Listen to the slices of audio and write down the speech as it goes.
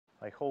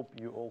I hope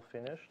you all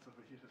finished.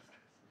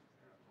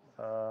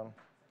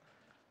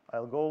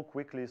 I'll go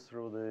quickly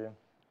through the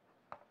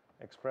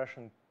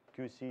expression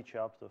QC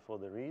chapter for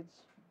the reads.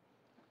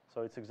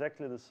 So it's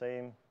exactly the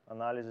same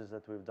analysis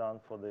that we've done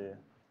for the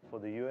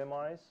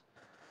UMIs,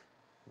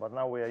 but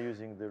now we are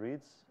using the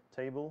reads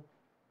table.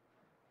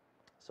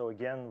 So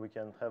again, we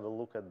can have a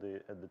look at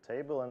the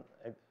table,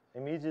 and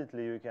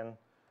immediately you can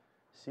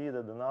see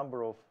that the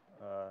number of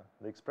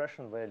the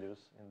expression values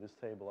in this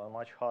table are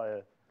much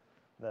higher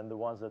than the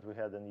ones that we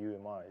had in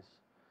UMIs.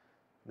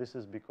 This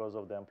is because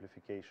of the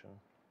amplification.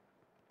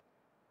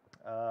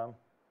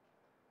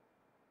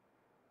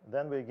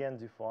 Then we again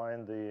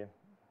define the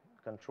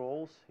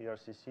controls,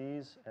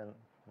 ERCCs, and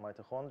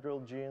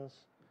mitochondrial genes.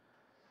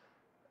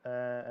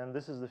 And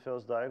this is the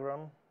first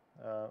diagram,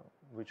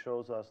 which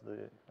shows us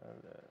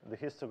the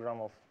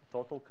histogram of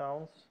total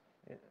counts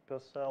per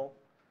cell.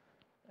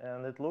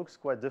 And it looks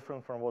quite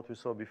different from what we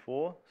saw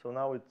before. So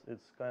now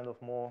it's kind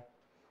of more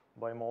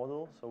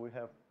bimodal. So we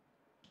have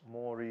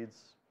more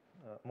reads,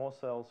 more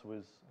cells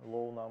with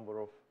low number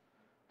of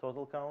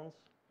total counts.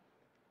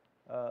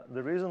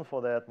 The reason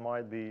for that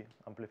might be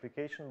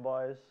amplification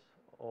bias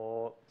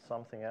or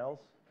something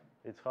else.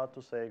 It's hard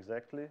to say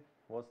exactly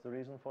what's the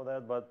reason for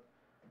that, but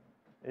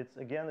it's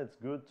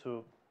good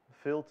to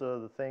filter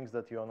the things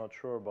that you're not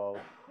sure about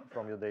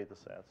from your data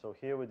set. So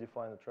here we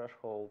define a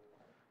threshold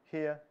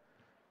here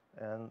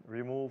and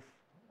remove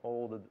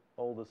all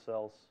the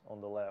cells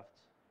on the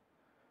left.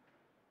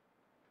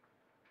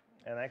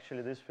 And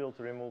actually this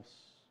filter removes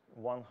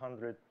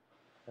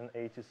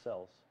 180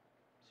 cells.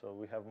 So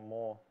we have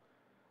more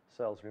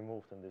cells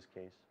removed in this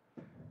case.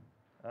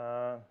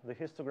 The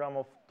histogram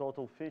of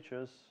total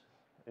features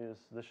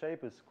the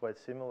shape is quite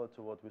similar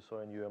to what we saw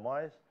in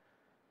UMIs.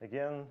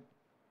 Again,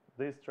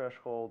 this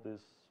threshold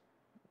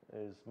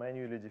is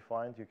manually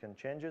defined. You can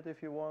change it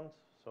if you want.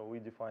 So we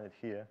define it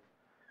here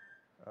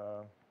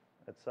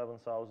at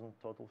 7,000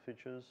 total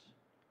features.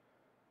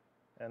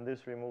 And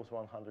this removes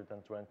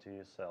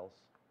 120 cells.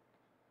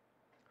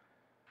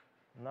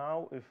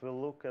 Now, if we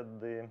look at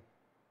the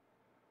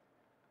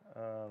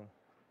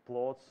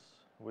plots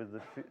with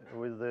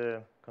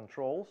the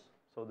controls,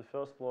 so the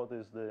first plot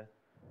is the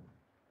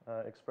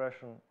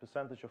expression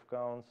percentage of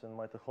counts in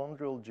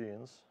mitochondrial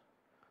genes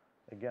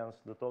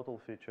against the total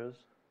features.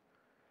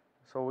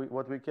 So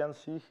what we can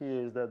see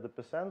here is that the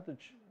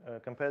percentage,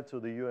 compared to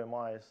the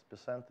UMIs,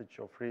 percentage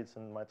of reads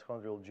in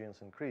mitochondrial genes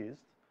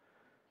increased.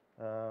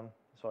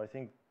 So I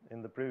think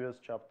in the previous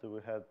chapter we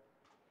had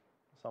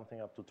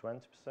something up to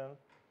 20%.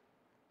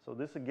 So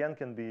this again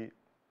can be,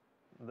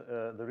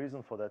 the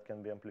reason for that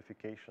can be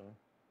amplification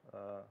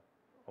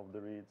of the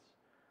reads.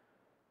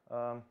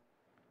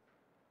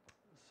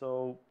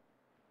 So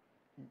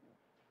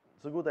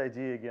it's a good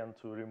idea again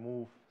to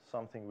remove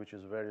something which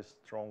is very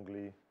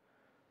strongly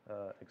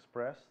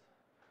expressed.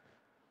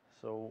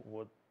 So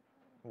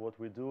what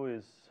we do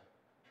is,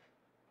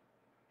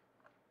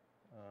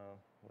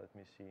 let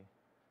me see.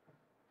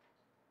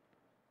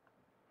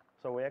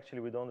 So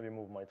we don't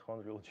remove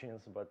mitochondrial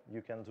genes, but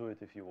you can do it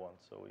if you want.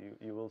 So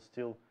you will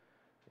still,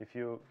 if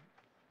you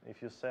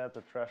set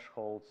a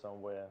threshold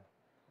somewhere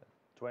at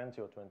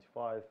 20 or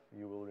 25,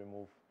 you will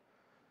remove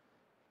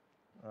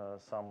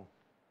some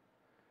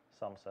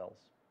cells.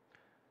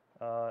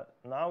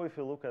 Now if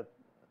you look at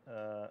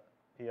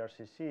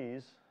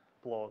ERCC's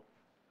plot,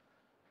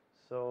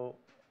 so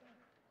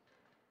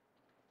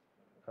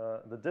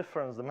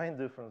the main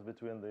difference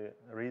between the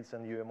reads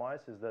and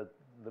UMIs is that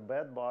the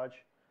bad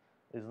batch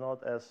is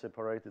not as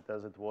separated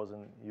as it was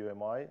in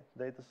UMI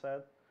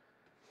dataset.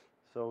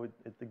 So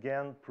it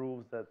again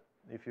proves that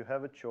if you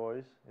have a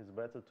choice, it's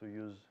better to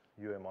use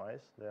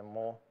UMIs.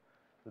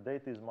 The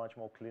data is much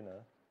more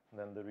cleaner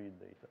than the read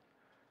data.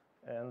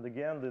 And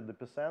again, the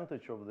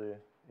percentage of the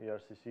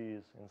ERCCs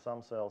in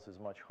some cells is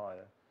much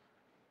higher.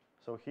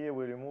 So here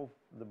we remove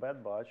the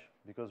bad batch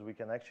because we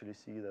can actually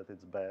see that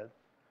it's bad.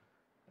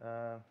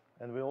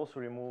 And we also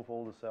remove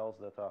all the cells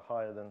that are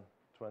higher than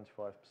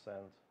 25%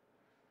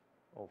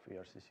 of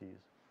ERCCs.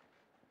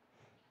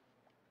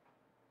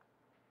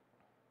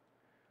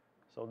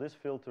 So this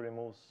filter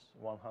removes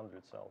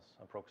 100 cells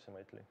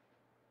approximately.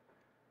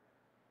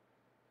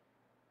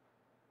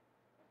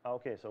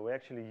 Okay, so we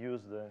actually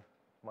use the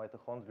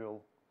mitochondrial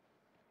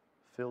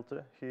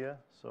filter here.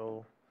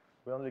 So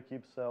we only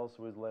keep cells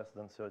with less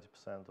than 30%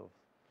 of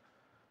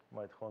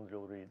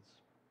mitochondrial reads.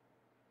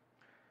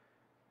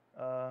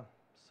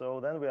 So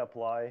then we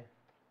apply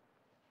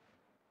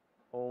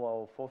all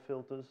our 4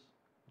 filters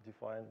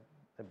defined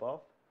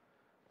above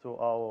to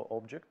our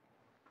object.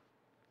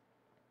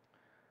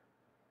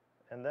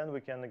 And then we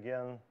can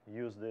again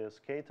use the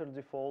scatter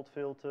default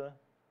filter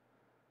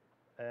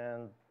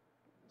and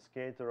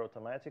scatter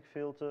automatic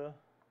filter.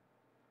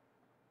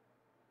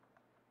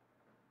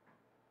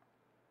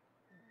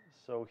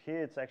 So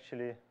here it's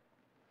actually,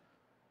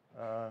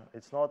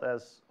 it's not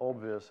as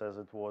obvious as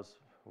it was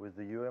with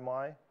the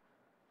UMI.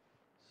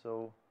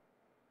 So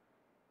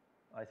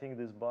I think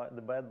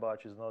the bad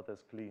batch is not as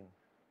clean.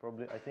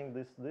 Probably, I think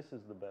this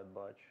is the bad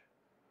batch,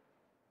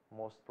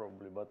 most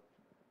probably, but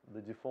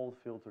the default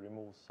filter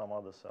removes some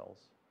other cells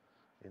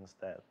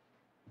instead.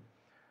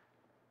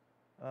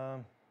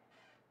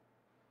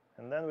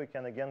 And then we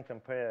can again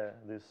compare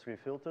these three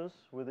filters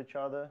with each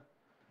other.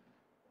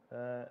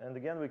 And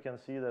again, we can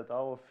see that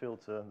our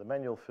filter, the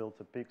manual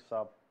filter, picks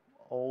up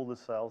all the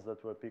cells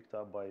that were picked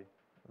up by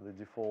the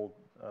default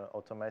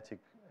automatic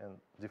and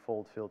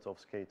default filter of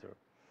Skater.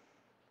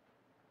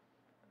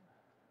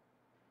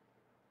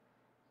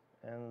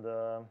 And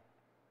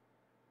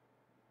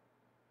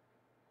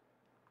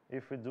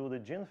if we do the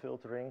gene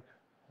filtering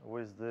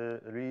with the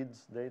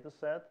reads data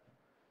set,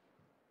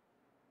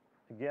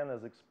 again,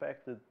 as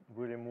expected,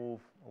 we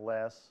remove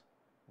less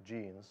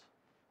genes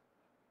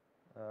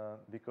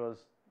because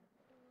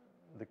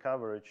the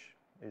coverage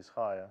is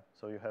higher,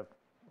 so you have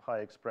high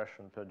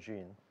expression per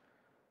gene.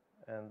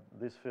 And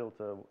this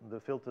filter, the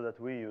filter that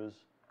we use,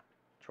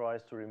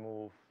 tries to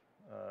remove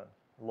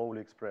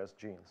lowly expressed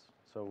genes.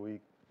 So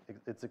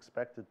it's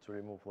expected to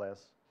remove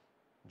less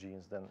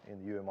genes than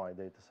in UMI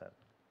dataset.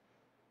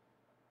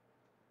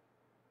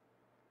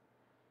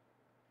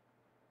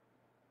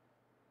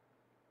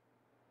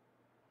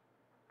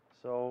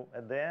 So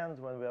at the end,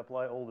 when we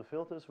apply all the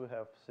filters, we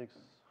have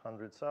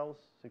 600 cells,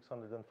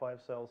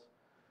 605 cells,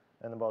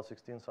 and about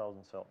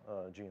 16,000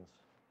 genes.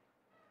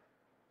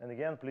 And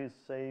again, please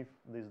save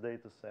this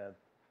data set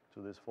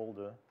to this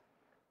folder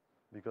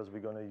because we're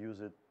going to use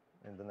it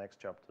in the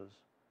next chapters.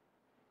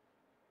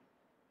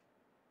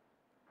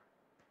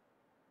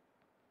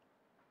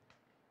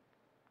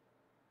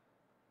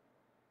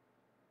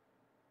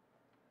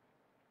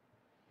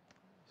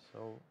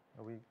 So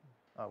are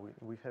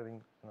we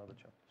having another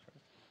chapter?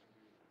 Right?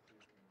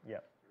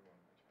 Yeah.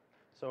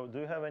 So do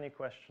you have any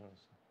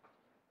questions?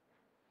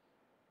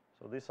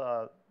 So these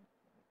are,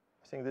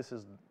 I think this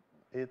is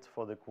it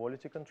for the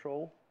quality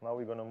control. Now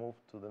we're going to move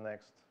to the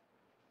next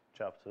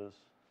chapters.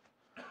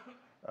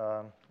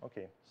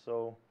 Okay,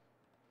 so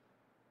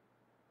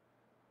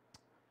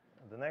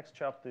the next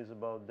chapter is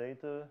about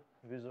data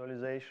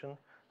visualization.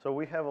 So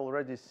we have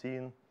already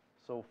seen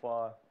so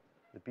far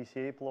the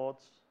PCA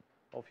plots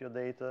of your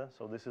data.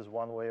 So this is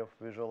one way of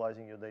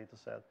visualizing your data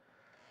set.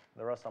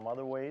 There are some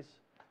other ways.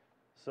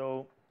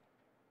 So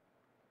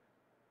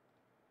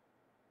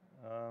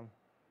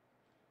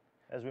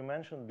as we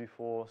mentioned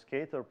before,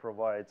 Skater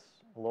provides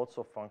lots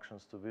of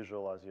functions to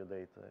visualize your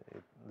data.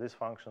 These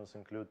functions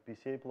include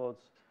PCA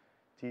plots,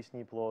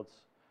 t-SNE plots,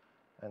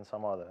 and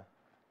some other.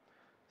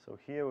 So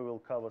here we will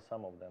cover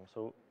some of them.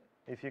 So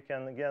if you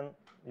can, again,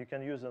 you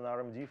can use an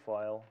RMD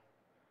file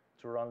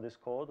to run this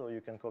code, or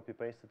you can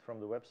copy-paste it from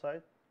the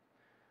website.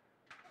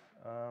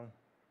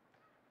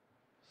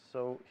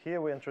 So here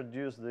we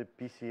introduce the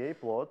PCA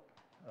plot,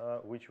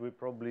 which we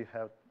probably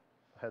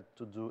had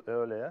to do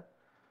earlier.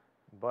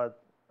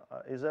 But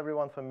is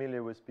everyone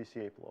familiar with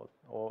PCA plot?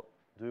 Or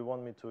do you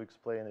want me to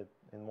explain it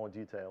in more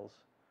details,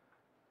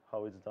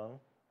 how it's done?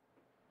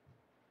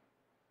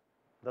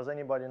 Does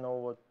anybody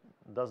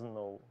doesn't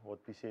know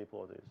what PCA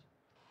plot is?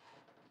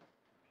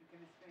 You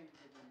can explain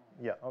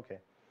it. Yeah, okay.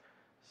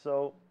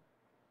 So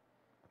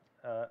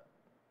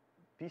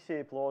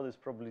PCA plot is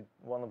probably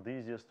one of the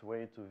easiest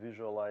way to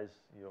visualize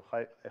your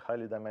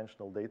highly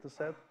dimensional data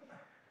set.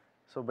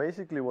 So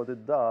basically what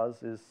it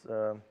does is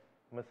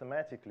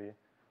mathematically,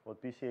 what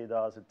PCA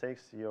does, it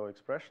takes your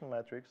expression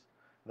matrix,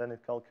 then it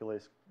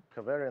calculates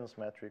covariance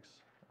matrix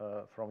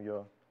from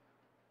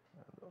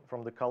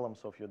the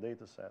columns of your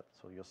data set,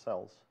 so your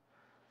cells.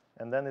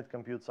 And then it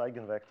computes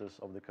eigenvectors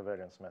of the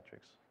covariance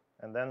matrix.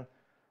 And then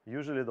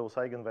usually those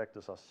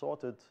eigenvectors are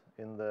sorted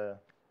in the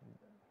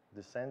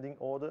descending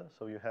order.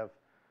 So you have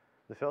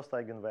the first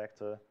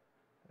eigenvector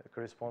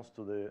corresponds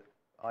to the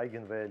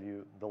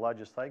eigenvalue, the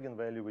largest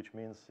eigenvalue, which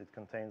means it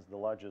contains the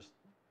largest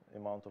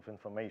amount of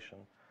information.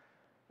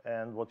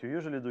 And what you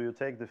usually do, you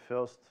take the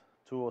first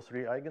 2 or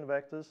 3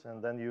 eigenvectors,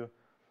 and then you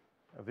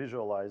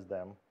visualize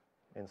them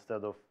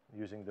instead of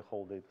using the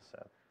whole data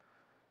set.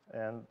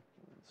 And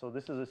so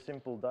this is a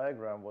simple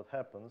diagram what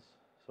happens.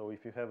 So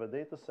if you have a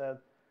data set,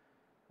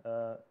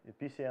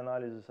 PCA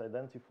analysis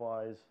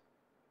identifies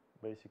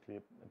basically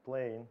a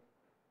plane.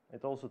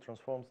 It also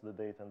transforms the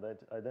data, and that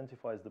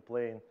identifies the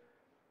plane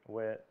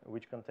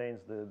which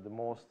contains the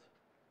most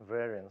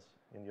variance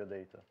in your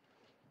data.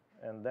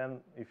 And then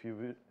if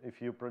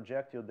you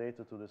project your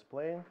data to this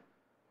plane,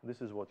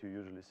 this is what you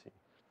usually see.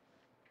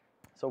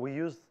 So we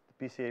used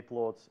PCA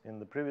plots in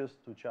the previous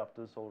 2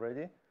 chapters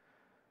already.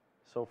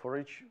 So for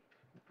each,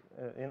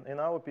 in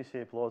our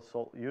PCA plots,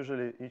 so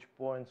usually each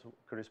point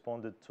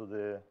corresponded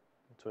to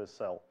a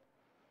cell.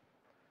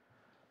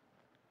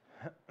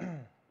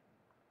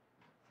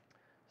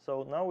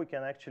 So now we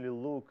can actually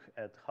look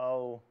at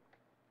how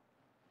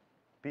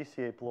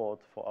PCA plot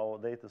for our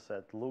data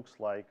set looks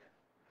like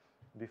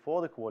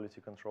before the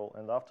quality control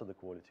and after the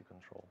quality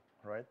control,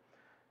 right?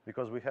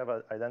 Because we have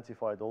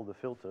identified all the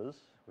filters,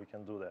 we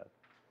can do that.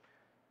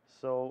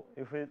 So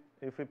if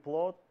we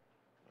plot,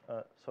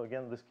 so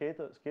again, the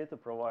Skater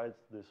provides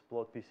this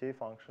plot PCA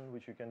function,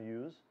 which you can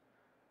use.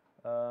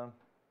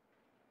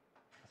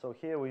 So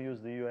here we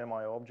use the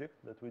UMI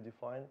object that we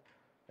defined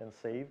and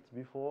saved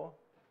before.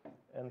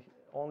 And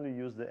only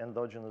use the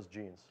endogenous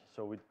genes.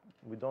 So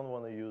we don't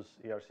want to use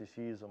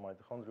ERCCs or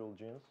mitochondrial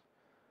genes.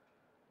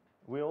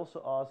 We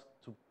also ask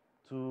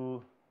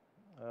to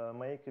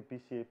make a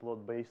PCA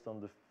plot based on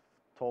the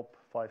top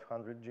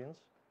 500 genes.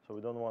 So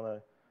we don't want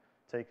to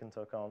take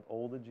into account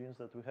all the genes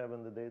that we have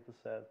in the data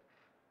set.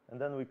 And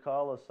then we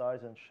color,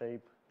 size, and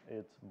shape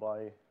it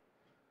by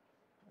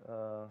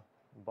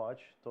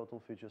batch, total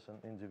features, and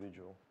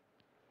individual.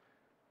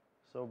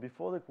 So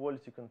before the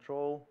quality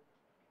control,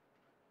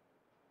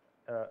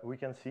 we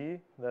can see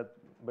that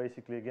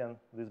basically, again,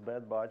 this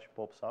bad batch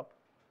pops up,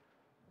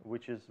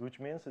 which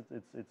means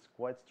it's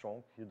quite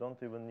strong. You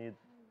don't even need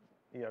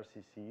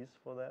ERCCs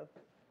for that.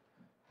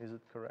 Is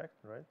it correct,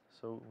 right?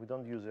 So we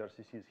don't use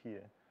ERCCs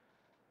here.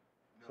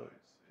 No, so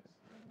it's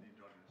the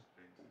endogenous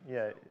genes.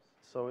 Yeah.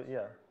 So yeah.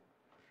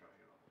 Showing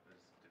you off.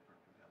 There's different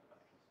from the other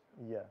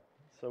batches. Yeah.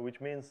 So which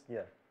means,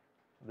 yeah,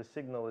 the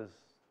signal is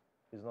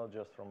not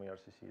just from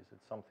ERCCs.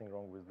 It's something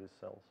wrong with these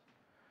cells.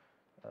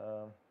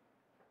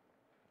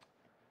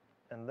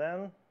 And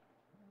then,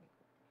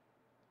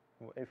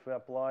 if we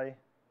apply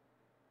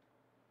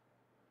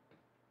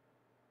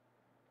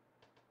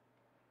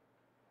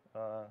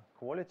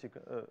quality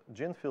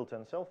gene filter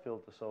and cell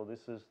filter, so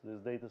this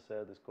data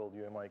set is called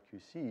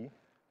UMI-QC.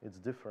 It's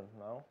different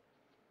now.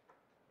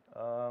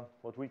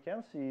 What we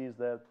can see is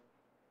that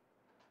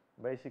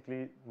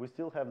basically we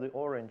still have the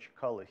orange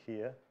color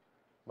here,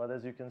 but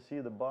as you can see,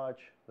 the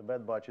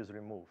bad batch is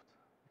removed.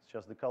 It's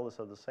just the colors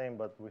are the same,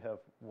 but we have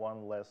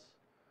one less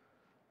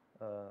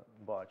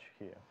batch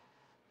here.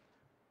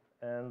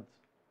 And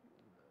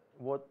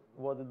what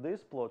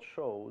this plot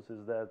shows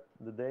is that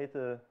the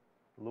data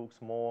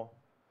looks more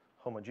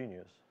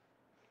homogeneous,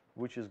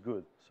 which is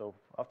good. So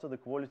after the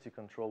quality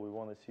control, we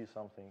want to see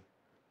something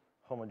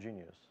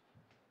homogeneous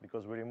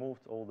because we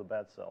removed all the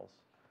bad cells.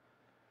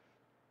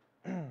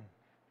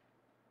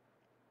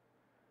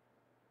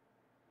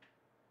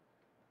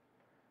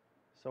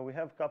 So we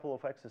have a couple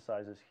of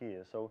exercises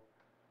here. So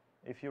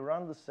if you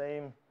run the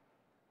same,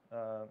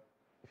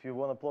 if you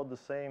want to plot the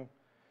same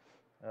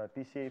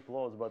PCA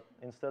plots, but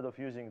instead of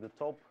using the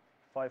top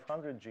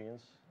 500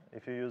 genes,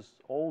 if you use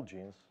all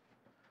genes,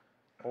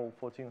 all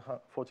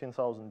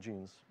 14,000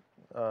 genes,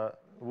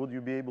 would you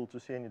be able to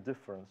see any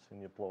difference in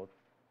your plot?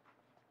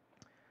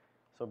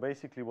 So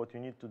basically what you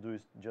need to do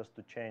is just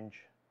to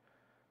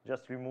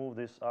just remove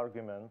this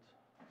argument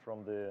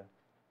from the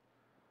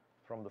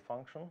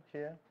function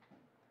here.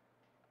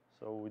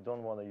 So we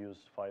don't want to use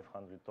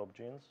 500 top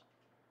genes.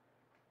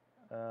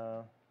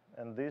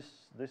 And this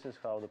is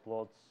how the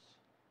plots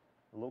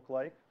look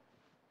like.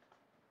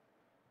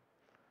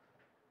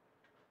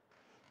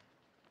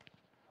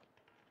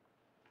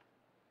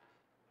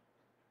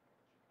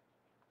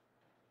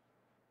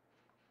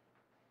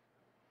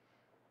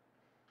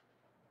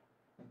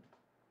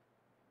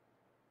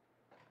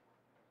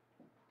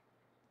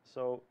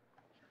 So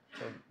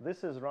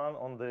this is run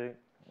on the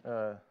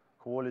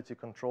quality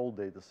control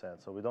data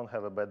set. So we don't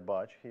have a bad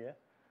batch here.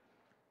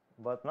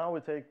 But now we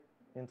take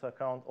into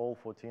account all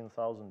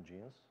 14,000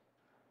 genes.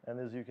 And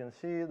as you can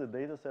see, the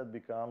data set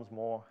becomes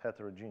more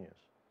heterogeneous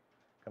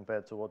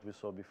compared to what we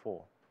saw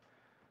before.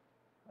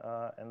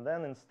 And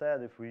then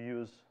instead, if we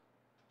use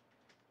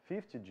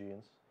 50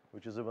 genes,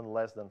 which is even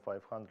less than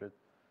 500,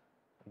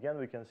 again,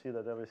 we can see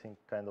that everything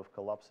kind of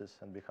collapses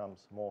and becomes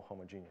more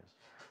homogeneous.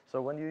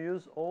 So when you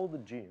use all the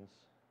genes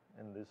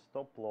in this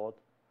top plot,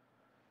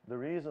 the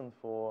reason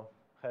for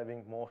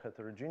having more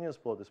heterogeneous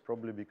plot is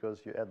probably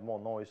because you add more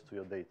noise to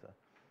your data.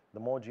 The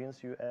more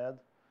genes you add,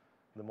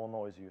 the more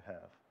noise you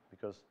have,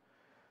 because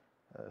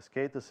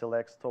Skater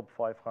selects top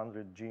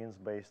 500 genes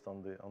based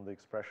on the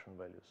expression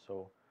values.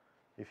 So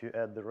if you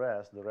add the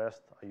rest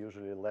are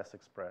usually less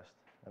expressed,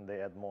 and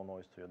they add more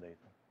noise to your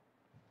data.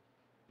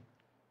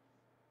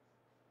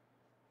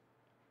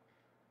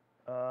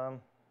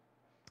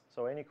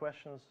 So any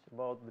questions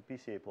about the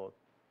PCA plot?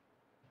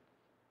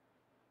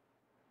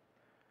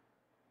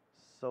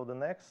 So the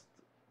next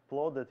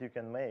plot that you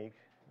can make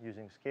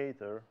using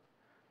Skater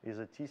is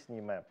a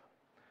t-SNE map.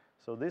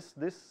 So this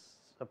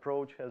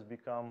approach has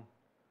become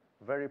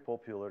very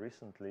popular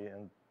recently,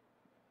 and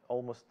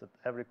almost at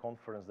every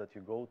conference that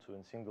you go to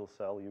in single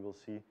cell, you will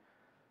see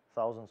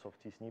thousands of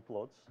t-SNE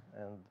plots,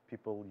 and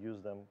people use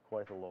them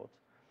quite a lot.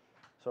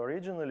 So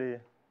originally,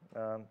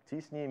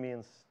 t-SNE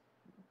means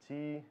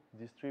T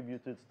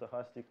distributed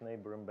stochastic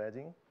neighbor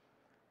embedding.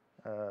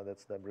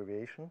 That's the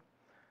abbreviation.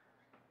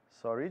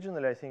 So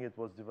originally, I think it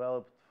was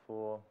developed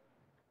for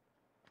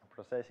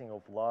processing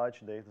of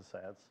large data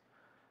sets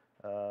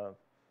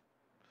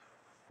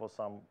for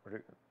some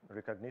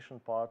recognition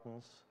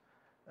patterns.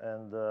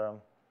 And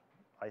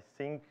I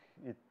think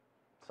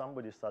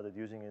somebody started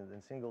using it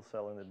in single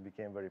cell, and it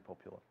became very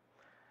popular.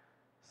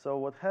 So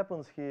what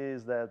happens here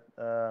is that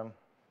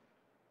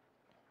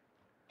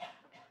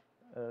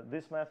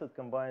this method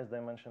combines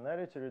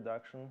dimensionality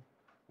reduction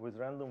with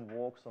random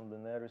walks on the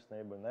nearest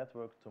neighbor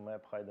network to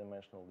map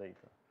high-dimensional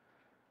data.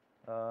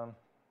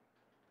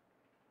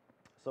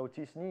 So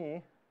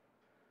t-SNE,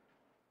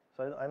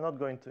 so I'm not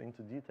going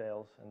into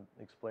details and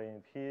explain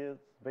it here.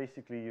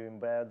 Basically, you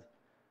embed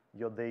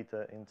your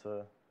data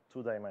into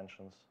 2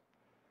 dimensions.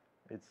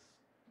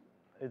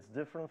 It's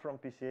different from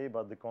PCA,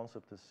 but the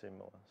concept is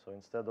similar. So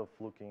instead of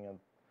looking at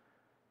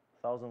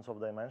thousands of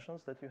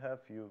dimensions that you have,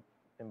 you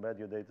embed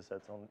your data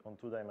sets on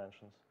 2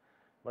 dimensions.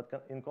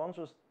 But in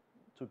contrast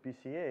to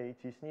PCA,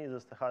 t-SNE is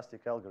a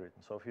stochastic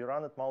algorithm. So if you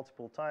run it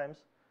multiple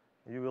times,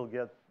 you will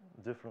get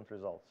different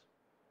results.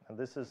 And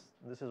this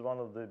is one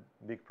of the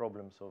big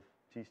problems of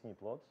t-SNE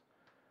plots.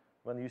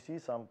 When you see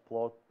some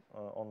plot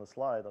on the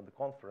slide at the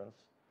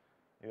conference,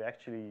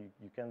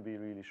 you can be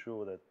really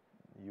sure that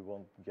you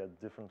won't get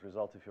different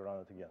results if you run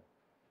it again.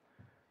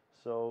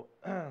 So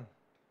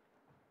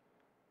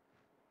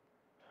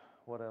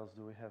what else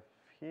do we have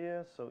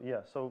here? So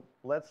yeah, so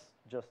let's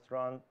just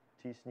run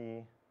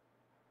t-SNE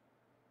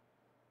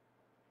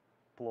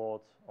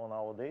plot on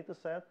our data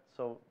set.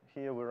 So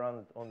here we run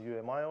it on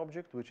UMI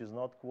object, which is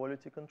not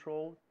quality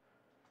controlled.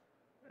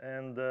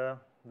 And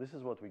this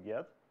is what we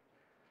get.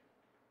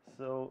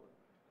 So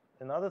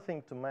another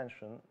thing to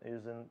mention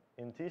is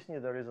in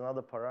t-SNE there is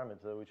another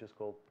parameter which is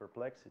called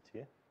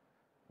perplexity,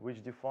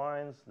 which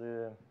defines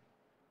the,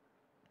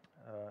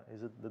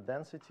 is it the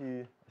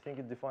density? I think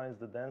it defines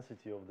the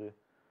density of the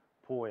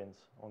points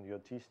on your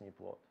t-SNE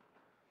plot.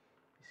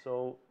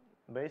 So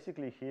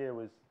basically here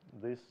with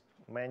this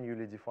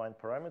manually defined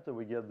parameter,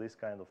 we get this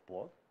kind of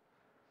plot.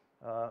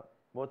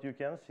 What you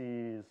can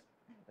see is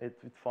it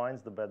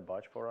finds the bad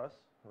batch for us,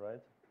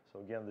 right? So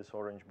again, this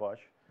orange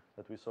batch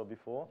that we saw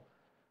before.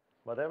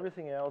 But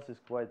everything else is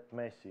quite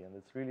messy, and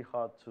it's really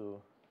hard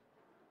to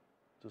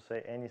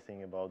say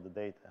anything about the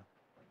data.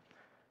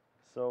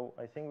 So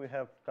I think we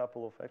have a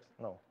couple of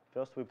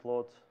first we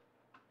plot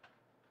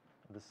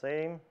the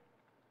same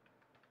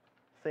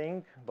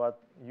thing, but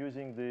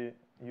using the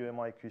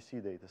UMI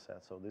QC data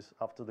set. So this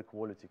after the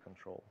quality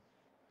control.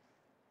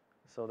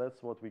 So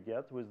that's what we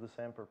get with the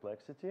same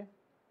perplexity.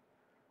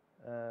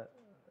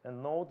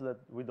 And note that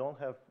we don't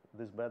have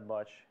this bad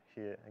batch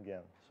here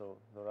again. So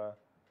there are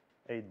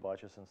 8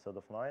 batches instead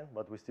of 9,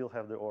 but we still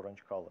have the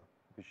orange color,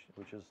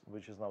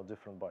 which is now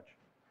different batch.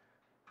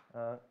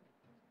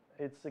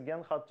 It's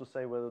again hard to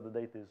say whether the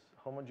data is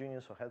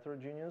homogeneous or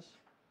heterogeneous.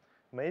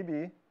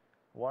 Maybe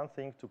one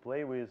thing to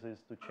play with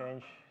is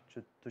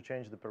to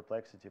change the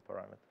perplexity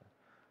parameter.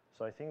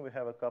 So I think we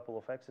have a couple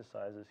of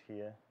exercises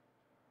here.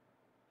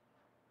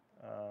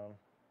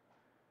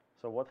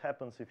 So what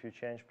happens if you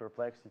change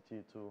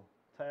perplexity to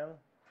 10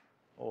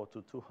 or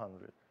to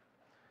 200?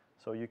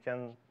 So you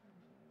can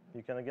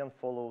again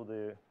follow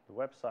the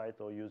website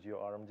or use your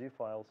RMD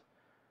files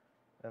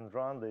and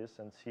run this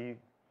and see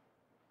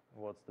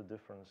what the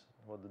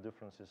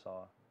differences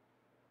are.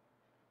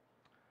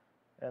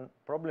 And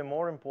probably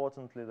more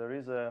importantly, there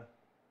is a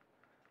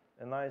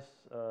nice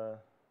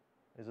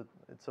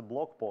it's a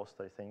blog post,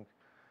 I think,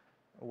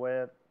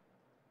 where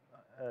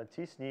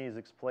t-SNE is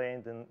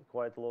explained in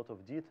quite a lot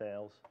of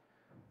details,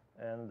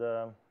 and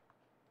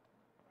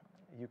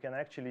you can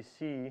actually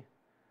see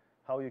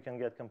how you can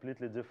get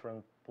completely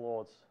different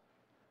plots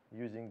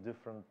using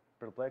different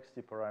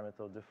perplexity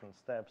parameter, different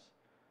steps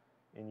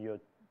in your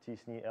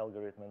t-SNE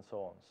algorithm and so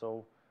on.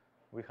 So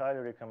we highly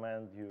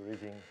recommend you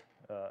reading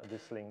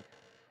this link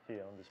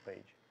here on this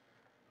page.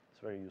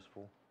 It's very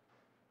useful.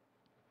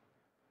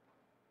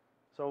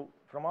 So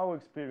from our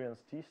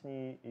experience,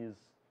 t-SNE is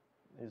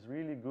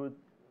really good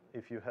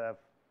if you have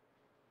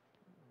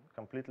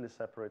completely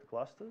separate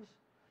clusters.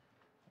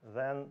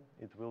 Then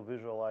it will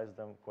visualize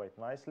them quite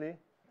nicely,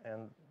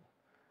 and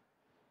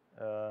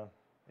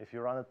if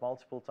you run it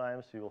multiple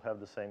times, you will have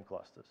the same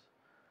clusters.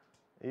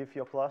 If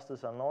your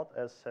clusters are not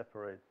as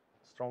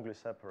strongly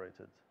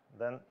separated,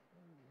 then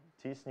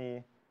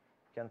t-SNE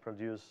can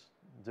produce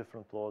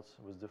different plots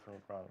with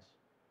different runs.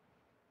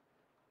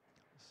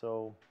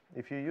 So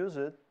if you use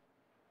it,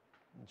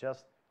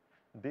 just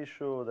be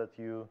sure that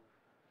you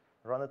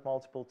run it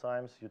multiple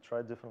times, you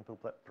try different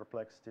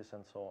perplexities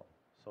and so on,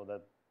 so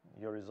that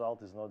your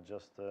result is not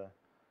just a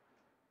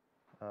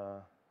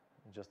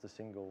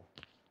single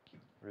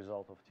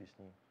result of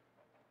t-SNE.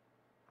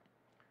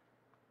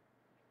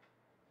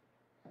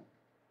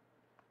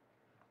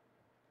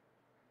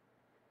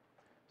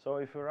 So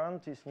if we run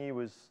t-SNE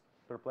with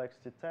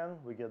perplexity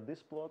 10, we get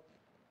this plot.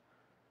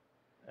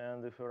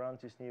 And if we run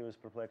t-SNE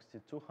with perplexity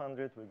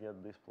 200, we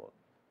get this plot.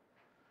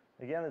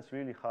 Again, it's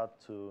really hard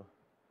to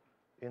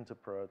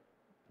interpret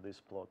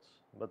these plots.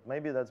 But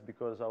maybe that's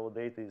because our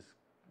data is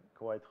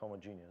quite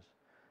homogeneous.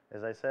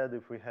 As I said,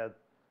 if we had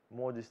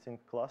more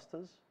distinct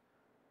clusters,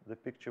 the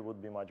picture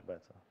would be much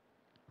better.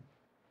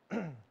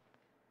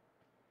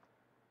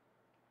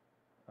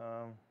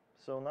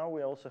 So now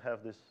we also have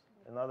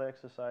another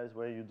exercise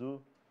where you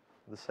do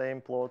the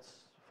same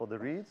plots for the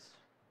reads.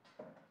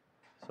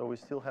 So we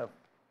still have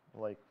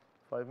like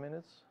 5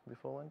 minutes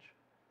before lunch.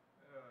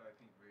 I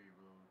think we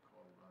will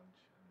call lunch.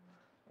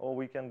 Or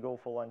we can go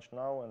for lunch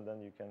now, and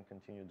then you can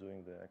continue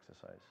doing the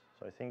exercise.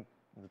 So I think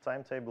the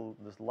timetable,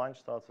 this lunch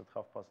starts at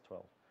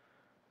 12:30.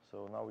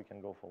 So now we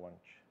can go for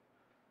lunch.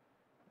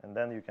 And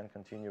then you can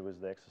continue with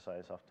the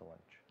exercise after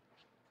lunch.